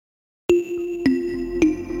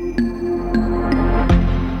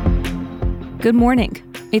Good morning.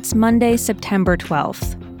 It's Monday, September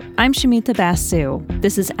 12th. I'm Shamita Basu.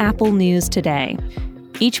 This is Apple News Today.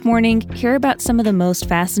 Each morning, hear about some of the most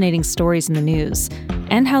fascinating stories in the news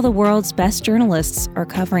and how the world's best journalists are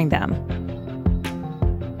covering them.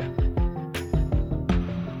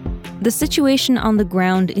 The situation on the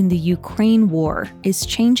ground in the Ukraine war is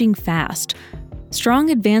changing fast.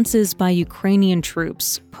 Strong advances by Ukrainian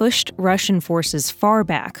troops pushed Russian forces far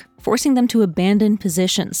back, forcing them to abandon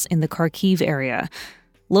positions in the Kharkiv area.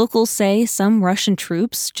 Locals say some Russian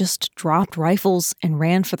troops just dropped rifles and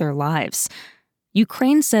ran for their lives.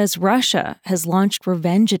 Ukraine says Russia has launched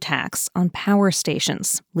revenge attacks on power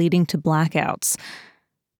stations, leading to blackouts.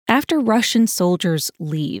 After Russian soldiers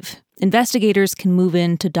leave, investigators can move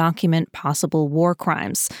in to document possible war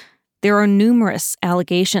crimes. There are numerous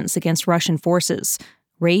allegations against Russian forces: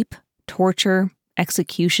 rape, torture,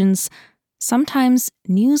 executions. Sometimes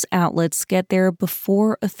news outlets get there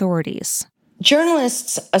before authorities.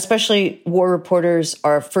 Journalists, especially war reporters,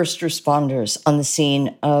 are first responders on the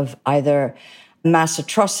scene of either mass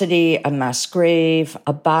atrocity, a mass grave,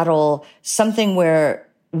 a battle, something where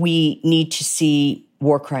we need to see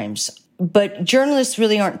war crimes. But journalists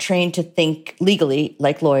really aren't trained to think legally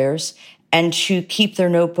like lawyers and to keep their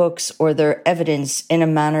notebooks or their evidence in a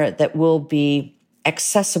manner that will be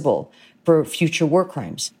accessible for future war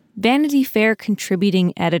crimes. Vanity Fair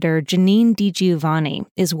contributing editor Janine DiGiovanni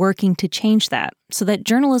is working to change that so that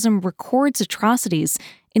journalism records atrocities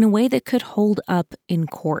in a way that could hold up in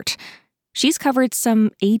court. She's covered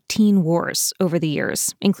some 18 wars over the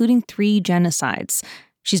years, including 3 genocides.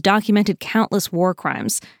 She's documented countless war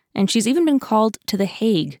crimes, and she's even been called to The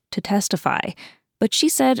Hague to testify. But she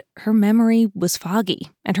said her memory was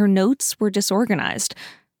foggy and her notes were disorganized.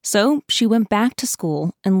 So she went back to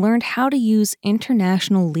school and learned how to use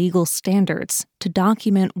international legal standards to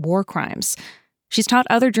document war crimes. She's taught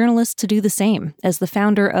other journalists to do the same as the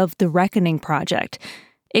founder of The Reckoning Project.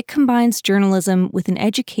 It combines journalism with an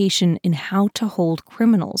education in how to hold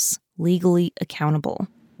criminals legally accountable.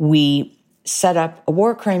 We set up a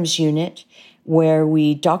war crimes unit where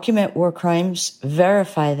we document war crimes,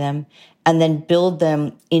 verify them, and then build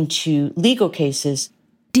them into legal cases.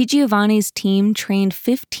 DiGiovanni's team trained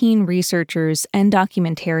 15 researchers and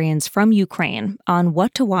documentarians from Ukraine on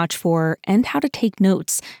what to watch for and how to take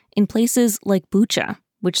notes in places like Bucha,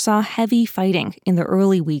 which saw heavy fighting in the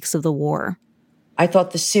early weeks of the war. I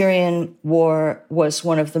thought the Syrian war was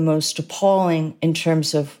one of the most appalling in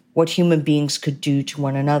terms of what human beings could do to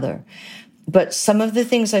one another. But some of the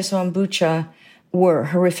things I saw in Bucha were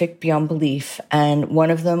horrific beyond belief. And one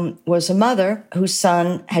of them was a mother whose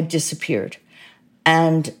son had disappeared.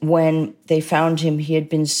 And when they found him, he had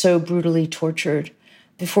been so brutally tortured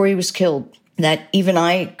before he was killed that even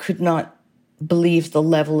I could not believe the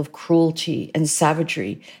level of cruelty and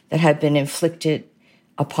savagery that had been inflicted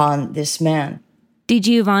upon this man.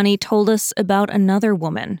 DiGiovanni told us about another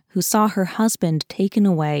woman who saw her husband taken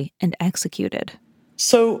away and executed.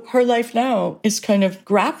 So her life now is kind of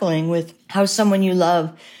grappling with how someone you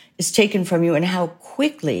love is taken from you and how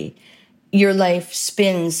quickly your life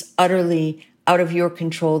spins utterly out of your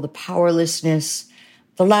control, the powerlessness,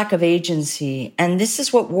 the lack of agency. And this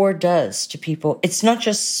is what war does to people. It's not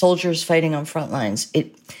just soldiers fighting on front lines.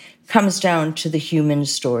 It comes down to the human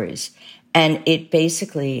stories. And it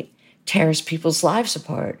basically tears people's lives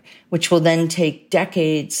apart, which will then take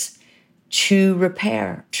decades to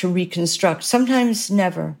repair, to reconstruct, sometimes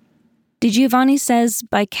never. DiGiovanni says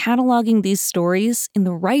by cataloging these stories in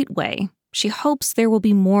the right way, she hopes there will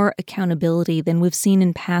be more accountability than we've seen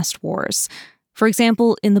in past wars. For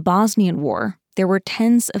example, in the Bosnian War, there were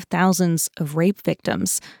tens of thousands of rape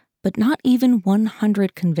victims, but not even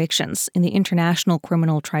 100 convictions in the International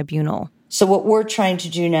Criminal Tribunal. So what we're trying to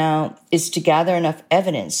do now is to gather enough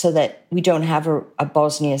evidence so that we don't have a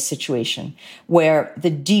Bosnia situation where the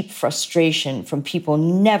deep frustration from people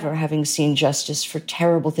never having seen justice for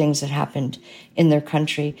terrible things that happened in their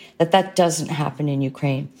country, that doesn't happen in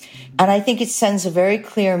Ukraine. And I think it sends a very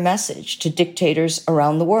clear message to dictators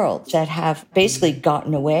around the world that have basically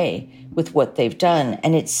gotten away with what they've done.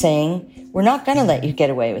 And it's saying, we're not going to let you get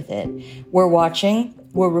away with it. We're watching.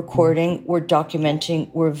 We're recording, we're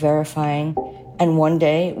documenting, we're verifying, and one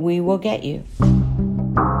day we will get you.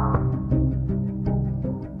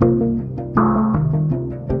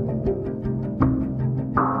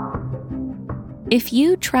 If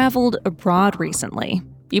you traveled abroad recently,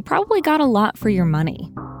 you probably got a lot for your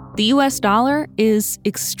money. The US dollar is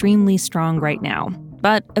extremely strong right now,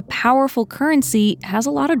 but a powerful currency has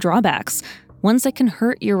a lot of drawbacks. Ones that can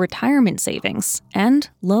hurt your retirement savings and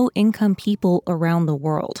low-income people around the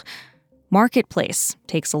world. Marketplace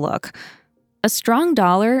takes a look. A strong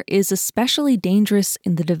dollar is especially dangerous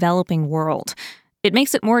in the developing world. It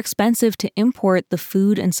makes it more expensive to import the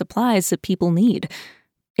food and supplies that people need.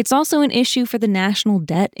 It's also an issue for the national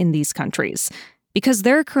debt in these countries. Because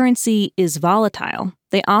their currency is volatile,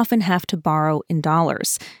 they often have to borrow in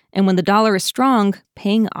dollars. And when the dollar is strong,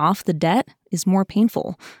 paying off the debt is more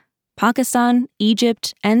painful. Pakistan,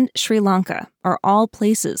 Egypt, and Sri Lanka are all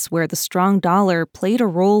places where the strong dollar played a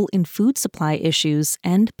role in food supply issues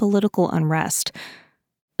and political unrest.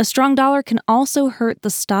 A strong dollar can also hurt the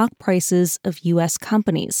stock prices of U.S.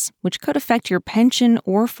 companies, which could affect your pension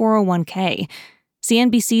or 401k.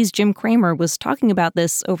 CNBC's Jim Cramer was talking about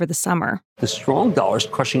this over the summer. The strong dollar is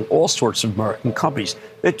crushing all sorts of American companies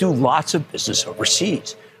that do lots of business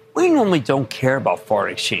overseas. We normally don't care about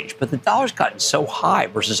foreign exchange, but the dollar's gotten so high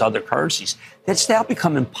versus other currencies that it's now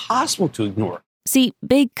become impossible to ignore. See,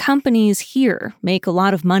 big companies here make a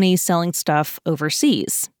lot of money selling stuff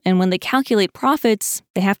overseas. And when they calculate profits,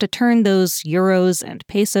 they have to turn those euros and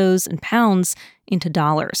pesos and pounds into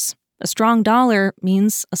dollars. A strong dollar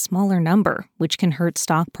means a smaller number, which can hurt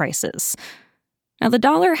stock prices. Now, the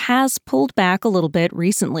dollar has pulled back a little bit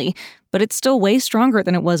recently, but it's still way stronger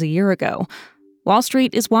than it was a year ago. Wall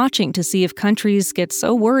Street is watching to see if countries get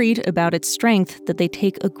so worried about its strength that they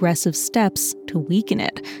take aggressive steps to weaken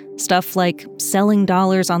it. Stuff like selling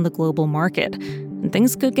dollars on the global market. And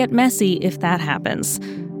things could get messy if that happens.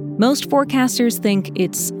 Most forecasters think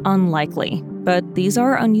it's unlikely, but these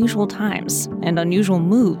are unusual times, and unusual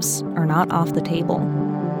moves are not off the table.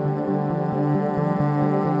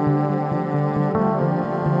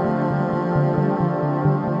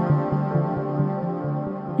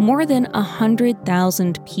 More than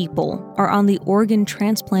 100,000 people are on the organ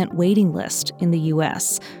transplant waiting list in the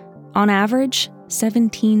U.S. On average,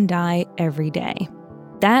 17 die every day.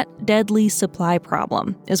 That deadly supply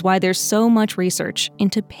problem is why there's so much research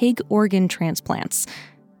into pig organ transplants.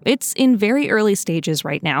 It's in very early stages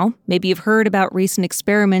right now. Maybe you've heard about recent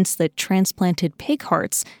experiments that transplanted pig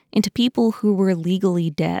hearts into people who were legally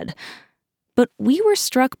dead. But we were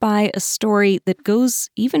struck by a story that goes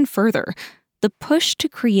even further. The push to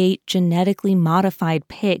create genetically modified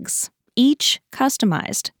pigs, each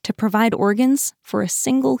customized to provide organs for a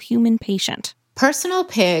single human patient. Personal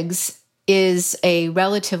pigs is a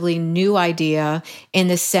relatively new idea in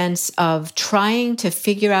the sense of trying to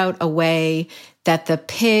figure out a way that the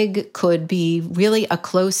pig could be really a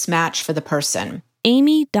close match for the person.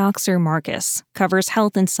 Amy Doxer Marcus covers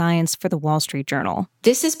health and science for the Wall Street Journal.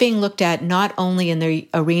 This is being looked at not only in the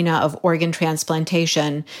arena of organ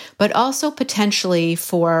transplantation, but also potentially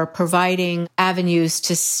for providing avenues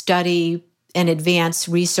to study and advance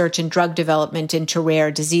research and drug development into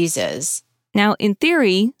rare diseases. Now, in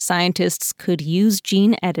theory, scientists could use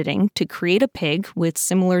gene editing to create a pig with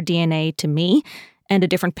similar DNA to me and a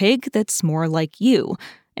different pig that's more like you.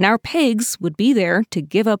 And our pigs would be there to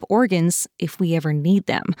give up organs if we ever need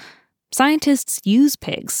them. Scientists use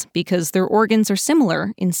pigs because their organs are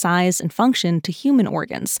similar in size and function to human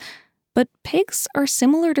organs. But pigs are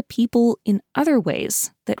similar to people in other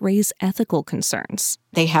ways that raise ethical concerns.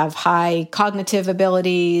 They have high cognitive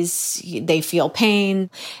abilities, they feel pain.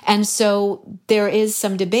 And so there is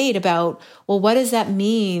some debate about, well, what does that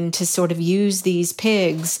mean to sort of use these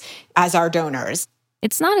pigs as our donors?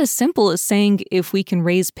 It's not as simple as saying if we can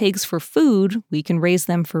raise pigs for food, we can raise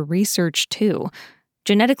them for research too.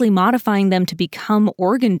 Genetically modifying them to become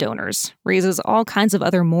organ donors raises all kinds of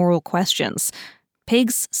other moral questions.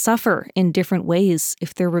 Pigs suffer in different ways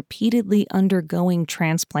if they're repeatedly undergoing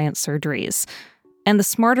transplant surgeries. And the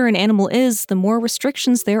smarter an animal is, the more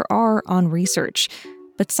restrictions there are on research.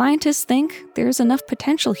 But scientists think there's enough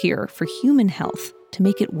potential here for human health to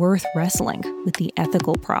make it worth wrestling with the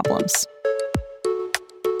ethical problems.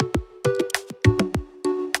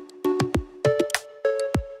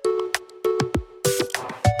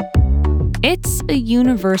 It's a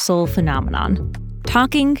universal phenomenon.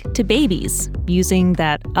 Talking to babies using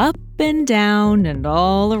that up and down and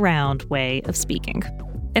all around way of speaking.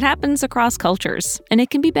 It happens across cultures, and it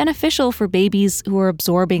can be beneficial for babies who are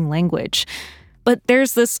absorbing language. But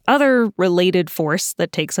there's this other related force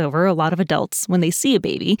that takes over a lot of adults when they see a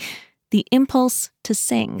baby, the impulse to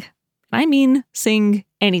sing. I mean, sing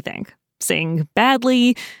anything. Sing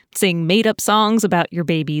badly, sing made-up songs about your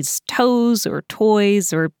baby's toes or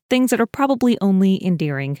toys or things that are probably only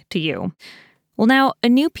endearing to you. Well, now, a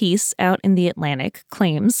new piece out in The Atlantic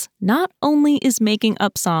claims not only is making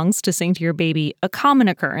up songs to sing to your baby a common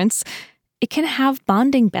occurrence, it can have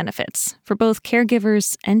bonding benefits for both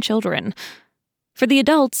caregivers and children. For the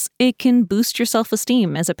adults, it can boost your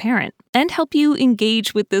self-esteem as a parent and help you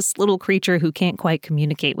engage with this little creature who can't quite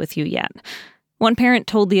communicate with you yet. One parent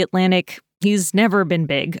told The Atlantic, He's never been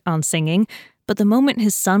big on singing, but the moment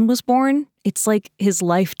his son was born, it's like his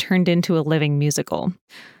life turned into a living musical.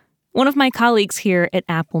 One of my colleagues here at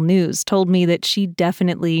Apple News told me that she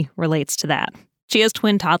definitely relates to that. She has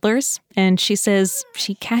twin toddlers, and she says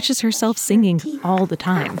she catches herself singing all the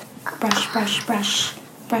time. Brush, brush, brush.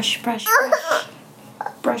 Brush, brush, brush.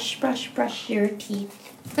 Brush, brush, brush your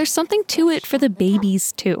teeth. There's something to it for the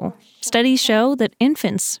babies, too. Studies show that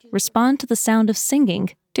infants respond to the sound of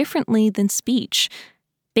singing differently than speech.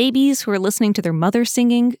 Babies who are listening to their mother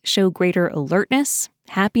singing show greater alertness,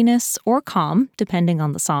 happiness, or calm, depending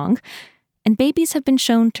on the song. And babies have been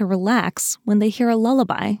shown to relax when they hear a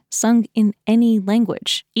lullaby sung in any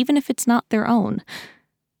language, even if it's not their own.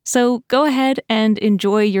 So go ahead and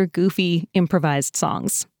enjoy your goofy, improvised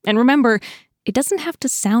songs. And remember, it doesn't have to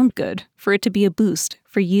sound good for it to be a boost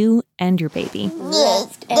for you and your baby.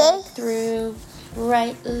 Left egg through,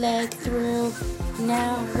 right leg through.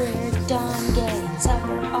 Now we're done getting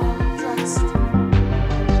supper all dressed.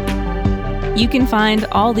 You can find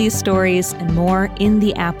all these stories and more in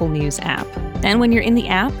the Apple News app. And when you're in the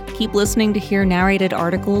app, keep listening to hear narrated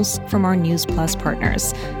articles from our News Plus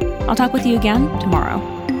partners. I'll talk with you again tomorrow.